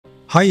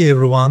Hi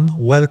everyone,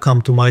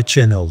 welcome to my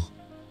channel.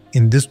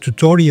 In this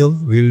tutorial,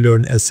 we'll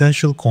learn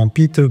essential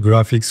computer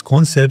graphics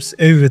concepts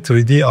every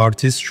 3D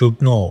artist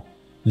should know.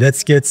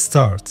 Let's get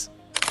started.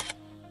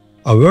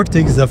 A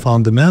vertex is a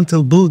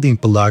fundamental building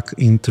block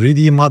in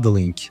 3D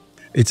modeling.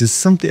 It is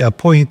simply a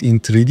point in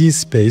 3D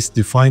space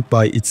defined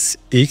by its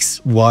x,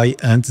 y,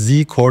 and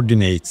z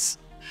coordinates.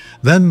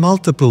 When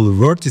multiple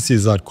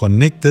vertices are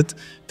connected,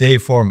 they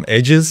form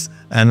edges,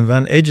 and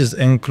when edges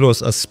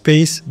enclose a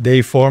space,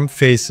 they form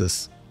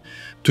faces.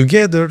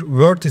 Together,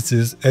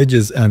 vertices,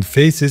 edges, and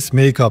faces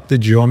make up the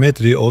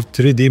geometry of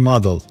 3D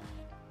model.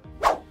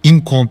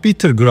 In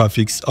computer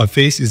graphics, a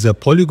face is a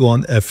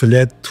polygon, a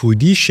flat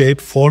 2D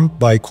shape formed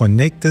by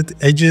connected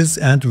edges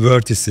and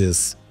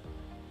vertices.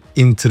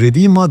 In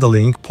 3D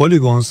modeling,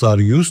 polygons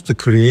are used to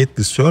create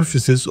the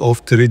surfaces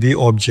of 3D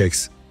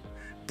objects.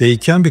 They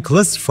can be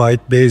classified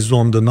based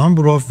on the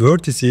number of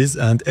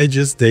vertices and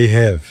edges they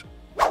have.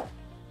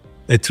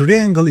 A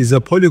triangle is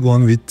a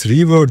polygon with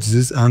 3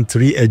 vertices and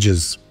 3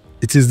 edges.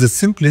 It is the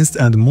simplest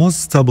and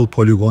most stable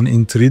polygon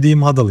in 3D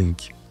modeling.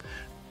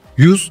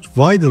 Used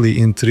widely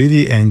in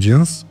 3D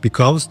engines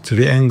because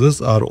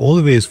triangles are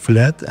always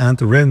flat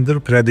and render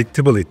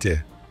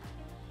predictability.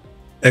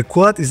 A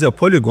quad is a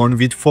polygon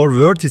with 4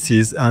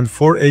 vertices and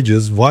 4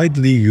 edges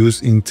widely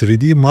used in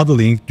 3D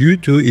modeling due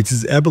to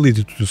its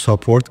ability to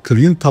support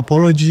clean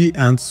topology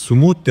and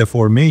smooth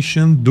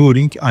deformation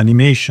during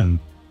animation.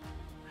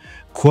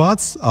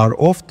 Quads are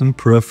often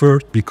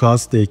preferred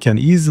because they can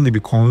easily be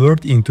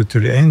converted into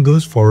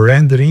triangles for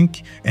rendering,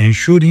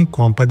 ensuring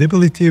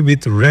compatibility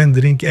with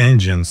rendering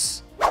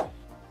engines.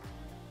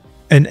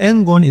 An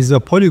n-gon is a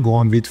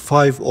polygon with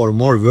 5 or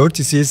more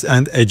vertices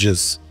and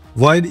edges.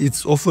 While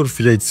it offers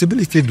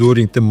flexibility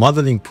during the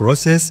modeling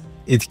process,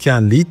 it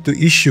can lead to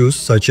issues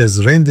such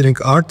as rendering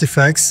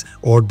artifacts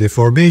or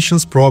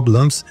deformations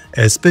problems,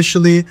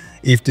 especially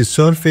if the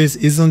surface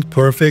isn't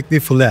perfectly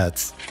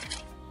flat.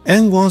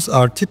 N-gons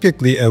are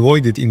typically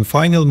avoided in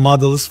final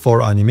models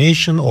for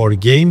animation or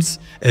games,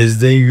 as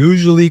they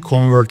usually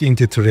convert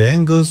into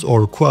triangles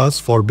or quads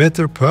for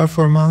better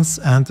performance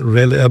and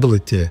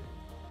reliability.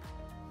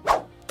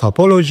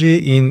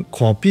 Topology in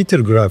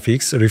computer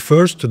graphics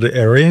refers to the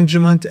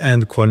arrangement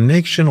and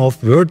connection of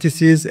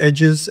vertices,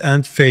 edges,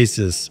 and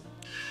faces.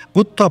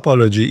 Good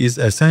topology is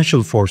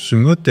essential for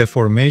smooth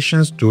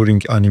deformations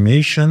during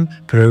animation,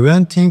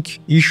 preventing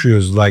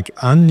issues like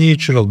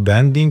unnatural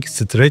bending,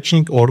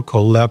 stretching, or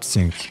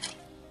collapsing.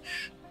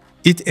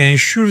 It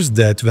ensures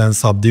that when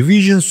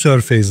subdivision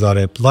surfaces are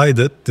applied,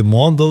 the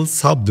model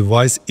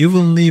subdivides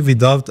evenly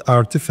without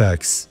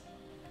artifacts.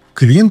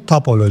 Clean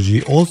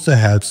topology also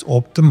helps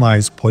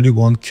optimize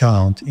polygon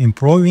count,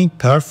 improving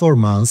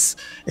performance,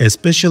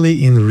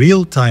 especially in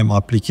real-time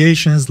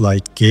applications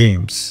like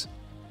games.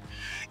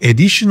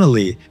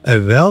 Additionally, a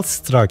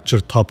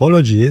well-structured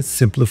topology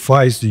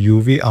simplifies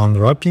UV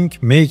unwrapping,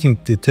 making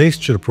the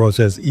texture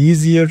process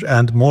easier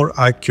and more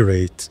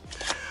accurate.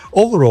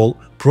 Overall,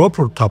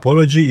 proper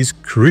topology is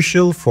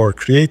crucial for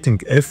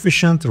creating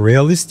efficient,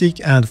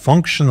 realistic, and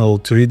functional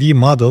 3D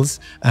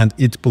models, and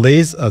it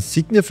plays a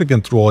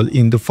significant role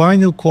in the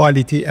final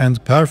quality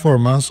and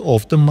performance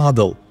of the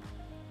model.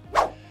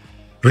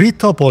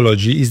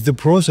 Retopology is the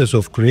process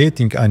of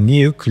creating a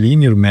new,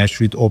 cleaner mesh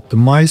with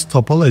optimized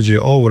topology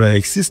over an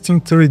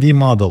existing 3D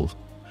model.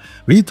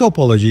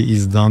 Retopology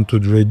is done to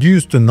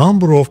reduce the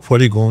number of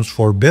polygons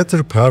for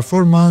better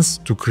performance,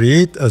 to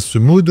create a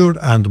smoother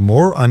and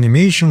more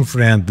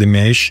animation-friendly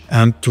mesh,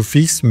 and to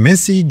fix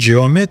messy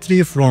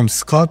geometry from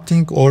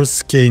sculpting or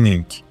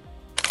scaling.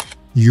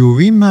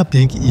 UV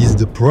mapping is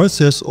the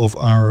process of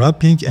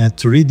unwrapping a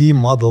 3D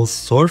model's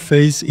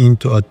surface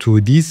into a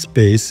 2D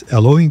space,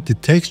 allowing the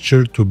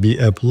texture to be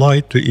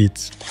applied to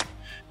it.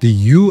 The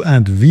U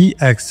and V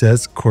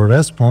axes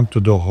correspond to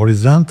the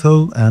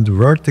horizontal and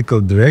vertical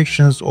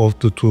directions of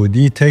the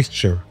 2D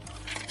texture.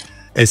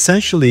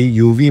 Essentially,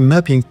 UV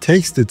mapping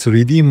takes the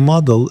 3D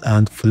model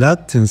and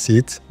flattens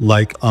it,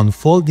 like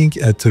unfolding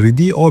a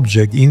 3D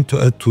object into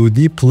a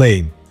 2D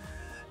plane.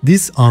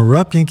 This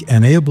unwrapping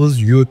enables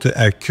you to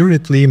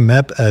accurately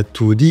map a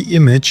 2D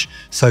image,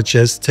 such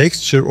as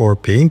texture or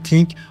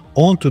painting,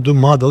 onto the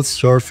model's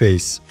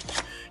surface.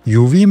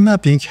 UV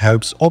mapping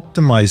helps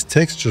optimize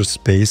texture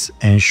space,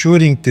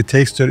 ensuring the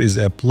texture is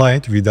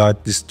applied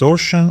without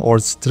distortion or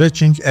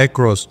stretching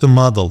across the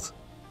model.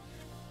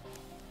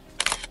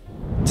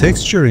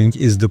 Texturing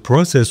is the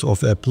process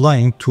of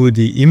applying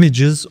 2D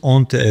images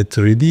onto a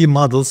 3D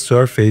model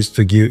surface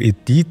to give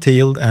it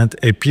detail and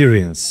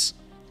appearance.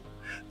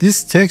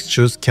 These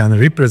textures can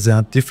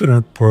represent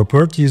different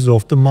properties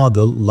of the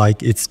model,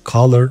 like its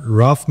color,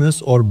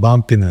 roughness, or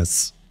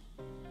bumpiness.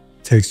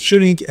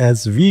 Texturing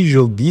adds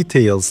visual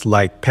details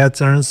like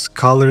patterns,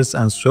 colors,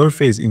 and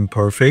surface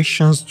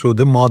imperfections to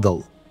the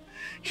model.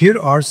 Here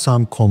are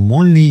some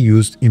commonly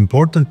used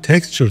important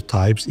texture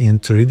types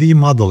in 3D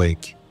modeling.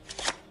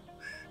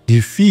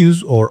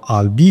 Diffuse or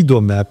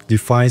albedo map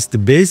defines the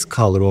base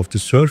color of the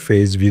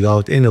surface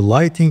without any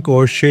lighting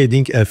or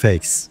shading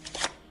effects.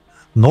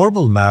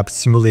 Normal map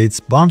simulates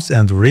bumps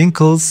and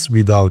wrinkles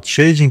without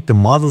changing the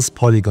model's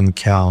polygon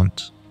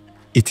count.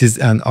 It is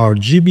an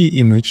RGB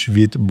image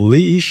with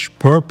bluish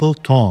purple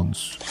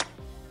tones.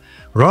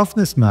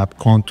 Roughness map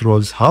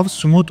controls how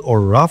smooth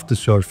or rough the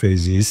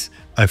surface is,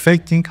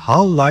 affecting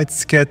how light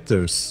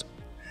scatters.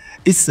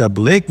 It's a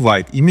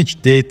black-white image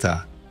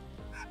data.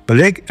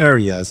 Black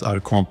areas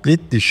are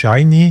completely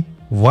shiny,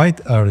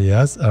 white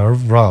areas are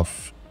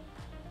rough.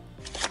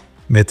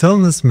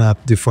 Metalness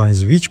map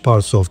defines which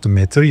parts of the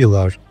material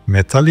are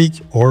metallic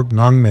or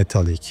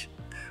non-metallic.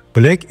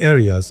 Black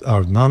areas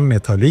are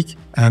non-metallic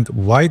and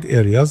white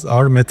areas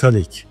are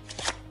metallic.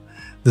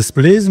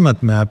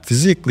 Displacement map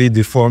physically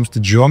deforms the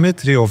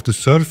geometry of the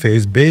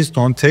surface based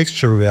on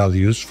texture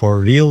values for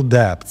real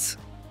depths.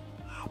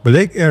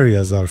 Black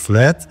areas are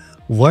flat,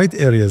 white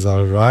areas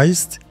are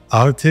raised,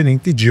 altering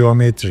the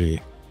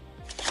geometry.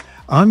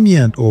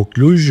 Ambient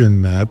occlusion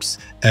maps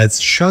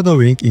adds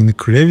shadowing in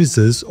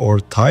crevices or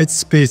tight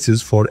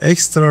spaces for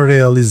extra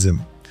realism.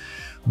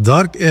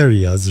 Dark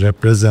areas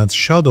represent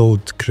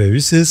shadowed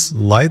crevices,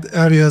 light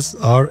areas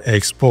are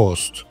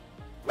exposed.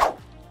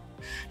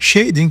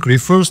 Shading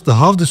refers to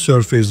how the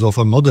surface of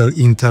a model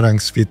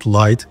interacts with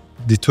light,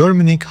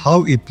 determining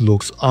how it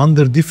looks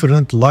under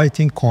different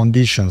lighting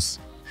conditions.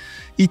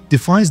 It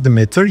defines the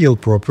material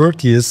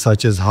properties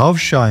such as how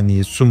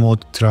shiny,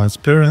 smooth,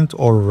 transparent,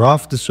 or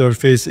rough the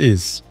surface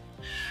is.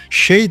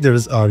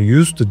 Shaders are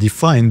used to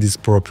define these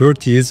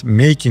properties,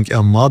 making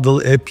a model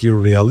appear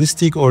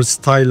realistic or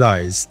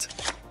stylized.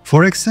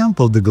 For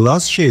example, the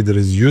glass shader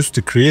is used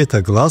to create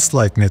a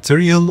glass-like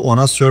material on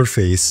a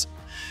surface.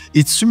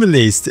 It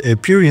simulates the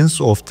appearance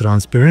of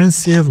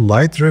transparency,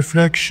 light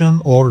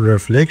refraction, or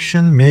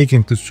reflection,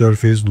 making the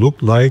surface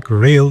look like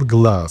real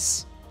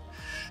glass.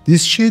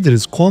 This shader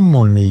is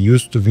commonly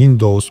used to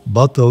windows,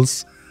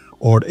 bottles,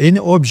 or any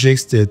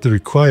objects that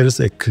requires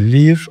a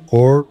clear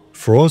or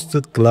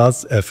frosted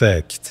glass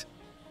effect.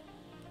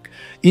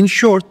 In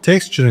short,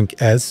 texturing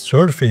adds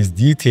surface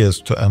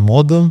details to a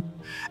model,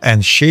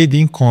 and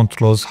shading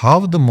controls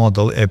how the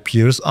model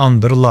appears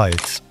under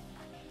light.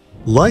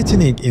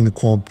 Lighting in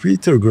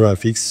computer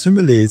graphics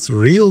simulates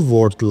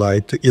real-world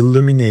light to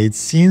illuminate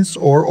scenes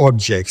or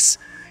objects.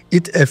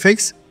 It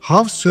affects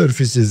how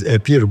surfaces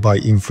appear by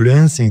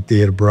influencing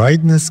their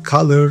brightness,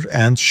 color,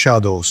 and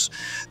shadows.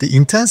 The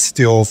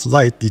intensity of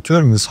light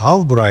determines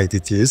how bright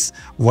it is,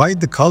 while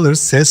the color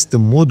sets the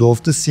mood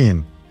of the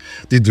scene.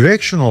 The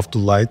direction of the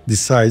light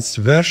decides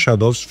where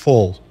shadows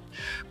fall.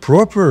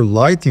 Proper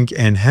lighting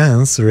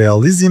enhances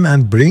realism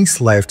and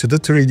brings life to the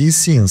 3D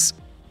scenes.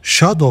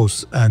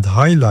 Shadows and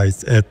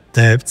highlights add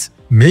depth,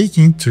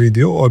 making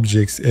 3D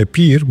objects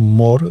appear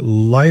more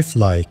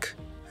lifelike.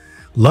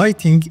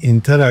 Lighting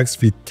interacts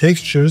with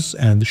textures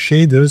and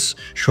shaders,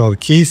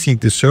 showcasing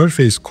the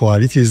surface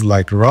qualities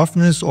like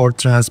roughness or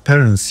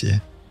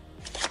transparency.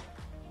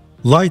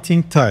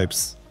 Lighting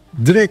types.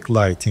 Direct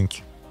lighting.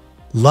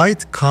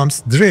 Light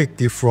comes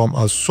directly from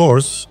a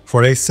source,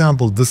 for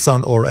example the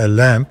sun or a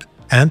lamp,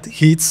 and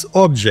hits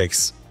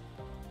objects.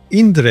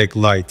 Indirect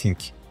lighting.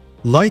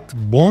 Light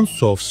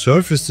bounces off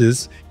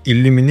surfaces,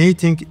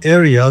 illuminating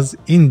areas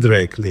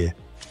indirectly.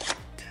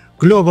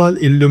 Global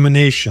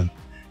illumination.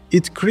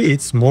 It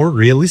creates more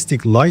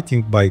realistic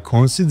lighting by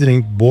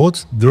considering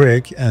both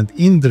direct and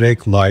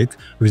indirect light,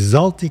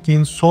 resulting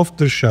in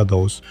softer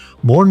shadows,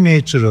 more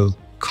natural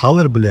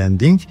color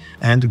blending,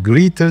 and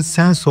greater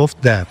sense of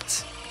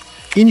depth.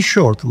 In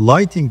short,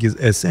 lighting is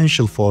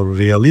essential for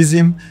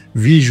realism,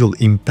 visual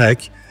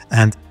impact,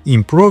 and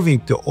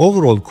improving the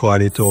overall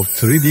quality of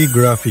 3D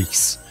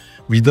graphics.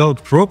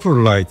 Without proper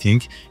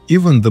lighting,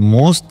 even the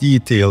most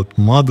detailed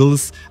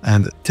models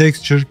and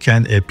texture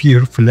can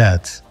appear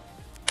flat.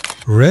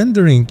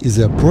 Rendering is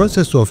a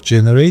process of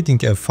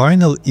generating a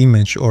final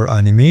image or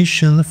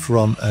animation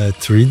from a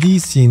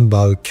 3D scene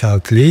by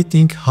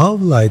calculating how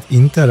light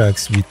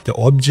interacts with the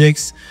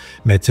objects,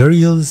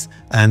 materials,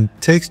 and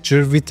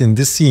texture within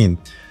the scene.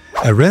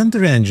 A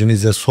render engine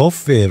is a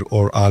software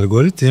or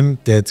algorithm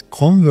that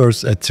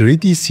converts a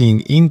 3D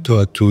scene into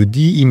a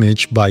 2D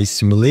image by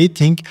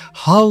simulating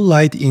how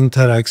light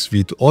interacts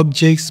with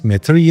objects,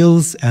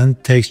 materials,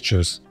 and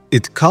textures.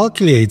 It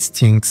calculates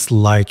things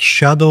like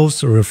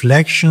shadows,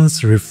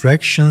 reflections,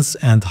 refractions,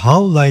 and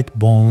how light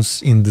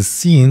bounces in the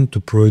scene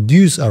to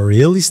produce a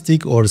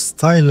realistic or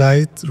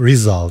stylized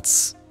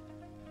results.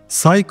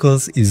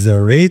 Cyclic is a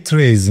ray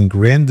tracing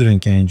rendering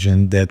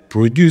engine that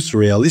produces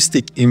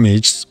realistic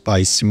images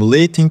by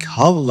simulating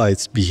how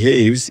light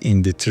behaves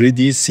in the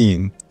 3D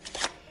scene.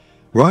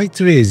 Ray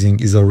tracing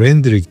is a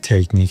rendering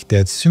technique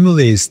that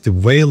simulates the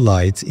way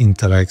light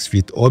interacts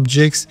with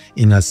objects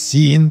in a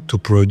scene to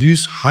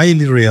produce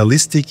highly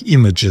realistic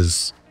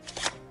images.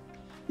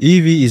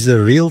 Eevee is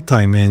a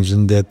real-time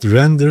engine that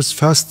renders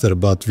faster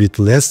but with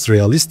less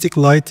realistic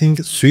lighting,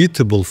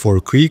 suitable for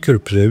quicker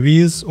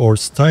previews or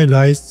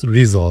stylized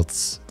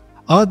results.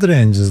 Other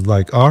engines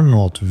like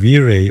Arnold,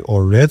 V-Ray,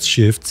 or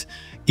Redshift,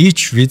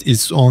 each with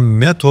its own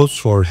methods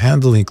for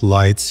handling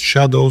lights,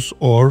 shadows,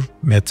 or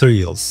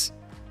materials.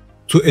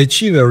 To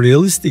achieve a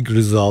realistic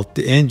result,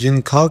 the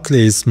engine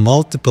calculates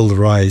multiple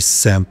rise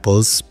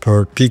samples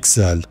per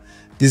pixel.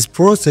 This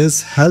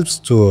process helps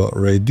to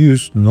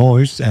reduce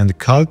noise and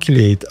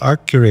calculate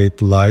accurate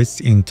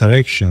light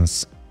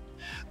interactions.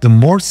 The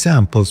more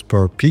samples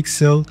per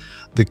pixel,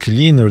 the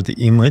cleaner the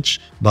image,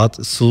 but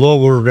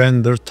slower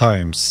render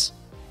times.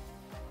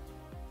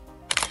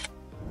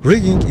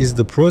 Rigging is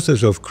the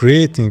process of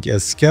creating a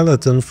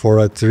skeleton for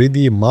a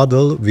 3D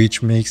model,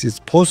 which makes it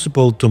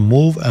possible to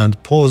move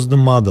and pose the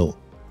model.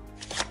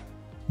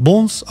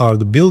 Bones are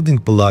the building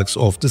blocks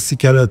of the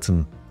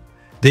skeleton.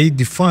 They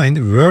define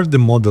where the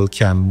model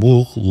can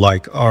move,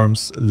 like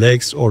arms,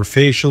 legs, or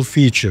facial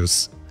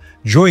features.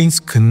 Joints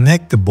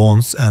connect the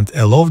bones and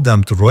allow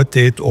them to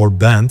rotate or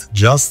bend,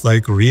 just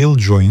like real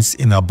joints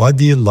in a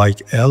body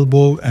like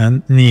elbow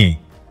and knee.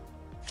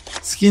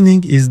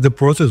 Skinning is the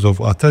process of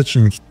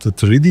attaching the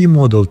 3D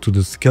model to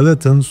the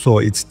skeleton so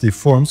it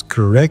deforms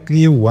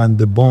correctly when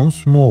the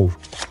bones move.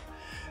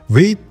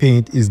 Weight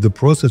paint is the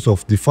process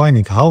of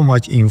defining how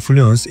much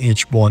influence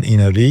each bone in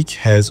a rig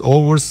has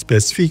over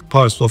specific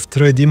parts of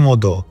 3D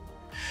model.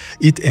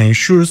 It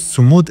ensures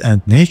smooth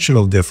and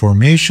natural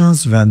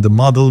deformations when the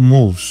model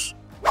moves.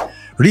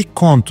 Rig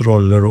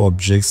controller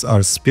objects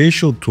are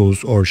special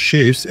tools or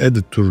shapes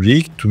added to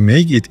rig to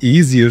make it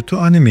easier to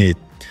animate.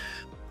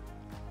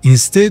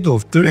 Instead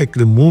of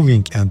directly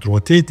moving and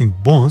rotating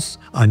bones,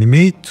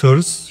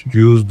 animators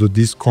use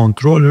these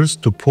controllers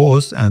to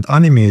pose and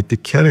animate the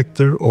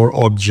character or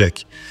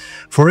object.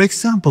 For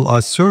example,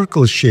 a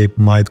circle shape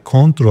might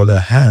control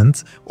a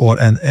hand, or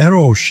an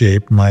arrow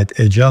shape might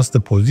adjust the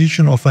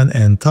position of an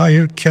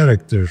entire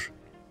character.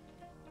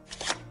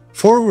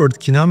 Forward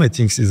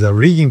kinematics is a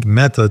rigging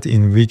method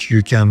in which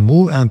you can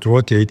move and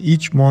rotate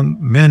each bone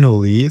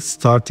manually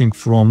starting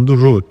from the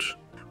root.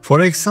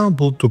 For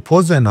example, to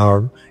pose an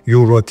arm,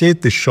 you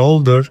rotate the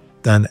shoulder,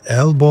 then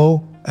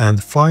elbow,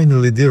 and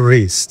finally the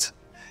wrist.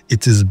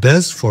 It is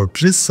best for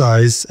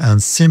precise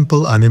and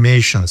simple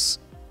animations.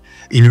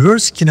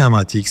 Inverse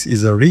kinematics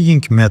is a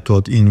rigging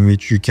method in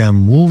which you can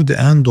move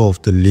the end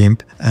of the limb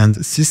and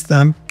the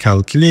system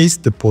calculates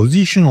the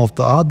position of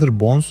the other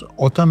bones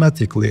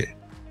automatically.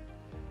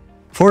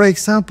 For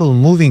example,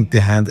 moving the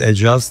hand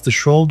adjusts the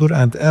shoulder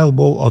and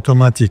elbow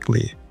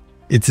automatically.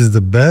 It is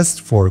the best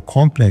for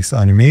complex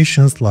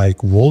animations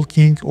like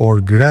walking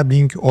or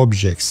grabbing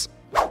objects.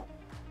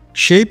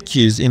 Shape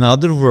keys, in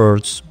other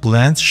words,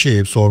 blend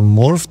shapes or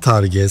morph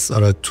targets,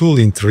 are a tool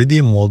in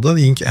 3D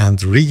modeling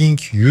and rigging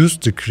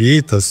used to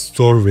create or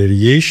store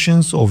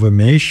variations of a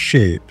mesh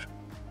shape.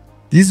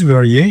 These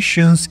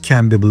variations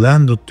can be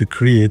blended to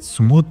create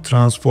smooth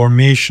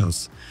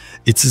transformations.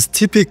 It is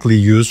typically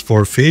used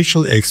for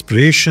facial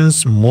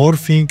expressions,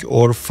 morphing,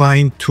 or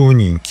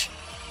fine-tuning.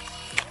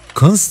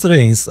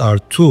 Constraints are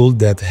tools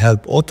that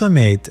help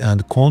automate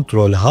and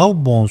control how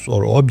bones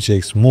or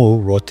objects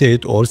move,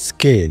 rotate, or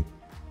scale.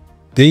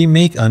 They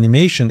make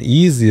animation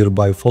easier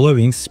by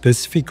following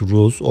specific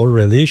rules or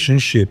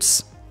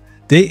relationships.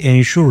 They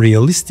ensure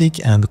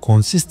realistic and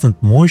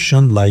consistent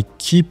motion, like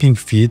keeping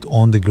feet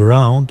on the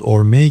ground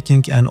or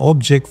making an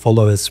object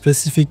follow a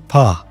specific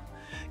path.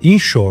 In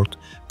short,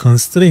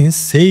 constraints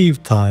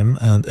save time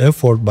and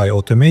effort by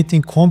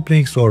automating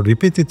complex or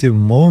repetitive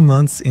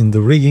movements in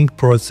the rigging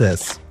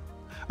process.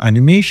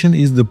 Animation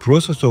is the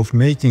process of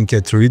making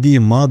a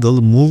 3D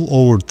model move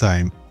over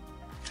time.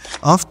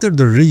 After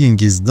the rigging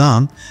is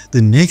done,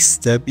 the next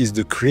step is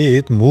to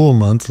create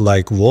movement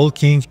like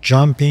walking,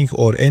 jumping,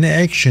 or any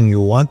action you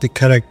want the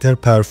character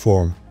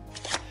perform.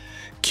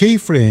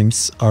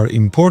 Keyframes are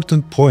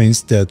important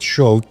points that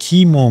show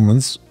key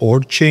moments or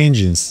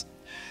changes.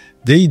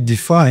 They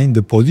define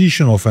the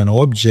position of an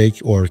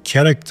object or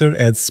character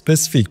at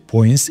specific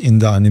points in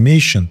the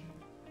animation.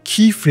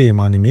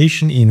 Keyframe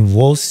animation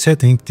involves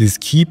setting these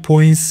key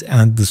points,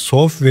 and the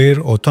software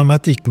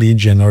automatically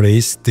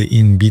generates the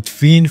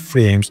in-between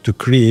frames to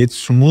create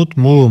smooth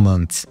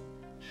movements.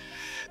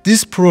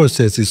 This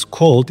process is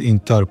called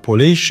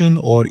interpolation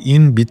or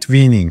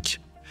in-betweening.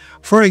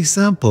 For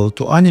example,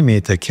 to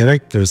animate a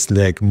character's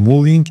leg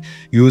moving,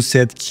 you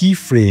set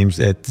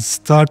keyframes at the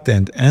start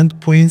and end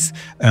points,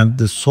 and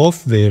the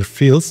software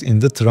fills in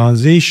the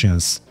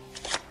transitions.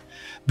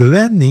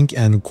 Blending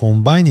and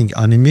combining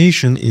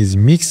animation is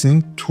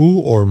mixing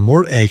two or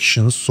more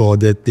actions so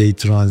that they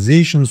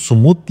transition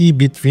smoothly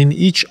between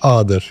each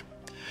other.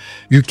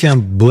 You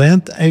can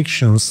blend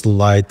actions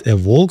like a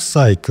walk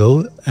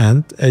cycle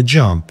and a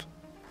jump.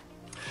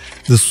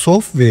 The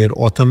software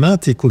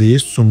automatically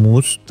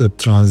smooths the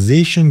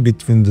transition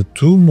between the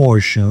two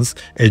motions,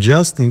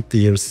 adjusting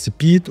their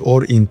speed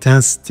or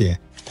intensity.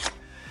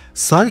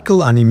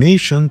 Cycle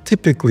animation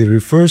typically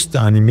refers to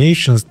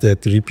animations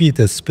that repeat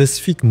a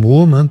specific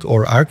movement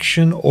or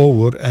action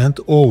over and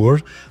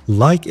over,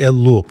 like a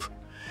loop.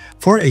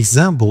 For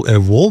example, a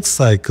walk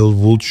cycle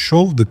would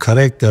show the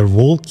character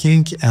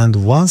walking, and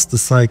once the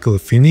cycle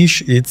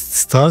finishes, it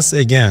starts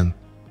again.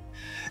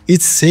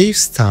 It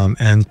saves time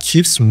and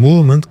keeps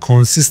movement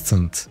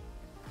consistent.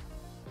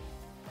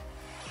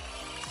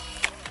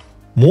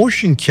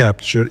 Motion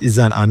capture is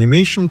an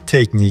animation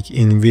technique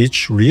in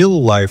which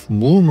real-life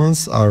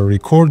movements are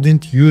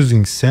recorded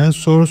using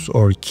sensors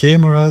or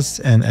cameras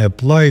and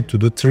applied to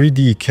the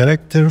 3D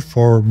character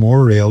for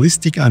more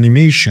realistic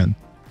animation.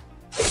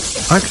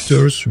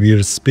 Actors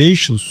wear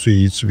spatial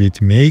suits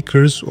with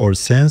makers or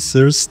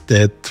sensors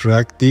that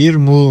track their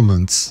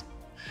movements.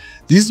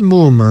 These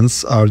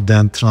movements are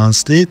then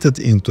translated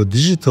into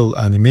digital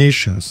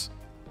animations.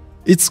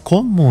 It's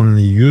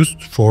commonly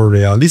used for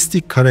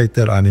realistic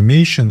character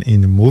animation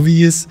in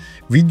movies,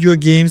 video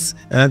games,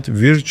 and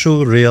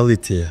virtual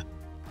reality.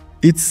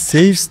 It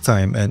saves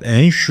time and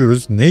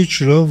ensures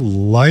natural,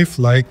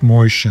 lifelike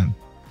motion.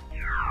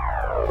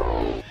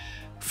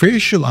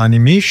 Facial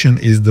animation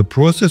is the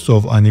process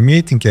of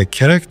animating a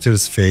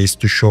character's face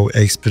to show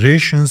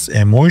expressions,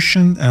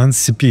 emotion, and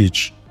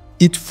speech.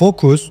 It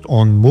focused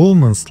on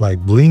movements like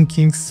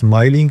blinking,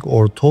 smiling,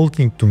 or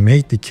talking to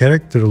make the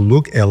character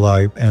look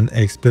alive and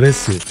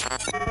expressive.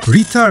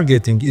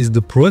 Retargeting is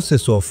the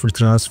process of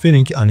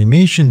transferring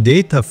animation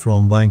data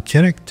from one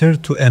character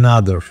to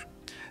another.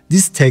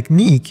 This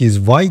technique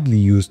is widely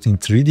used in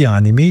 3D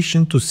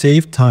animation to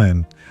save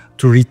time.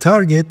 To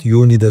retarget,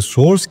 you need a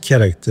source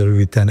character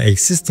with an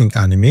existing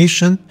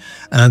animation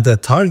and a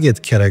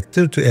target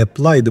character to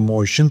apply the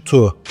motion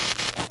to.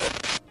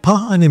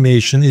 Path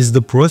animation is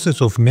the process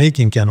of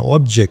making an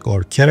object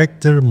or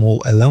character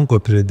move along a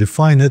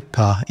predefined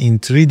path in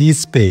 3D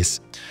space.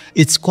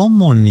 It's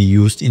commonly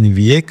used in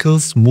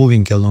vehicles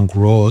moving along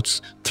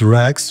roads,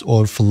 tracks,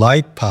 or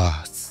flight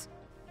paths.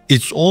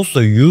 It's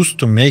also used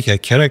to make a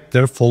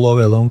character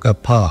follow along a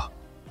path.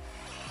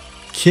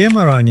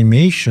 Camera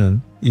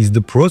animation is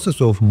the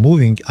process of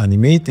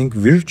animating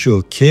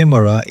virtual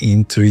camera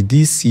in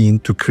 3D scene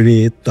to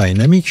create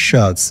dynamic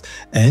shots,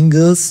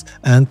 angles,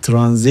 and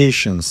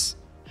transitions.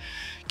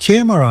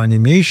 Camera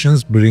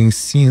animations bring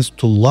scenes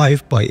to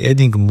life by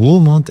adding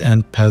movement and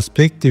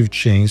perspective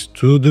change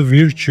to the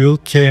virtual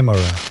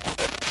camera.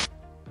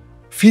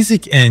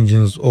 Physics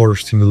engines or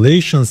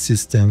simulation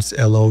systems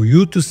allow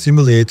you to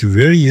simulate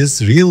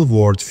various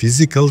real-world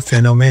physical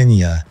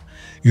phenomena.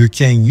 You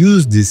can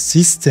use these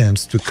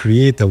systems to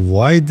create a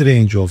wide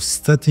range of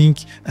static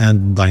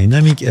and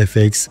dynamic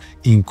effects,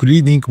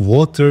 including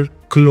water,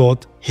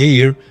 cloth,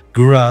 hair,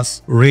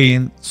 grass,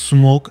 rain,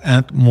 smoke,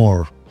 and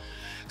more.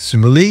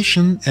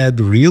 Simulation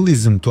adds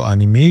realism to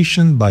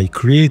animation by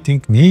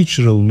creating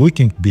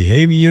natural-looking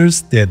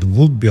behaviors that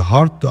would be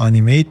hard to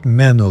animate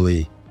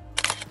manually.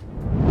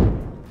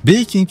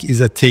 Baking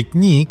is a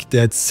technique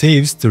that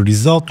saves the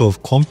result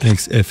of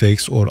complex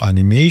effects or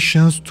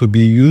animations to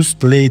be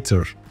used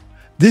later.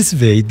 This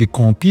way, the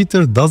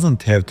computer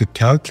doesn't have to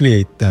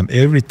calculate them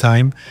every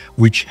time,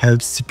 which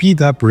helps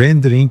speed up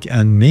rendering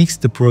and makes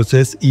the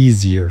process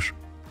easier.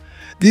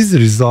 These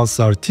results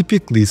are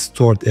typically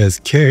stored as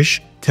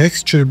cache,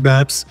 texture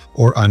maps,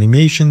 or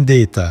animation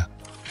data.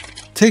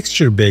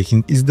 Texture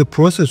baking is the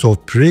process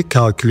of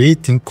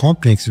pre-calculating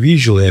complex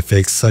visual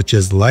effects such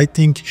as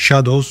lighting,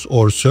 shadows,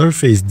 or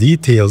surface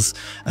details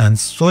and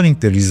storing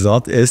the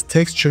result as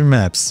texture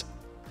maps.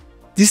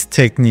 This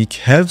technique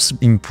helps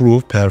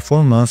improve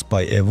performance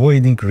by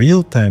avoiding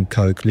real-time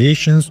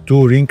calculations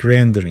during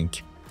rendering.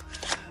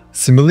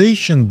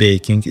 Simulation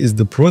baking is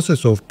the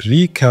process of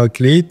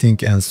pre-calculating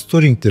and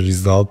storing the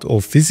result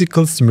of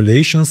physical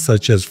simulations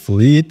such as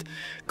fluid,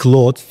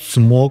 cloth,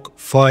 smoke,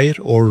 fire,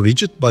 or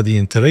rigid body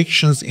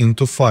interactions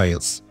into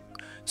files.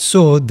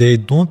 So they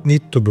don't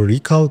need to be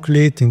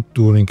recalculated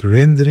during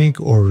rendering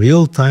or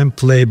real-time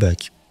playback.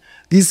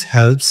 This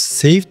helps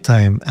save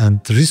time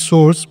and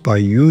resource by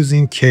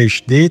using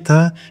cache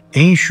data,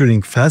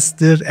 ensuring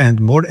faster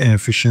and more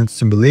efficient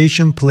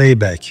simulation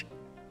playback.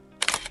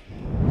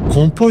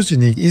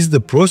 Compositing is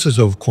the process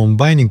of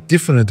combining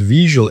different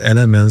visual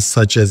elements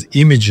such as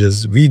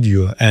images,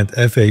 video, and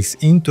effects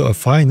into a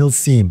final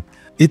scene.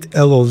 It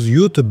allows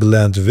you to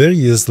blend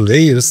various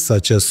layers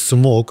such as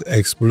smoke,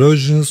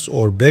 explosions,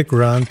 or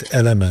background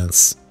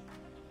elements.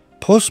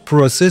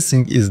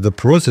 Post-processing is the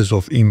process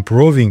of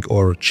improving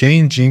or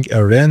changing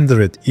a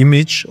rendered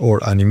image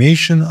or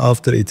animation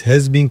after it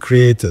has been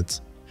created.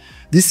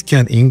 This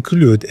can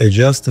include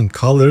adjusting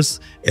colors,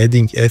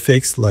 adding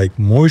effects like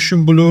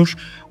motion blur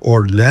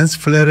or lens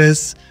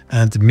flares,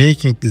 and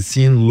making the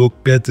scene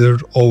look better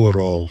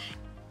overall.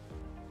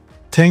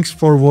 Thanks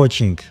for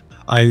watching.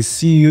 I'll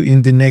see you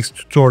in the next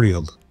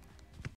tutorial.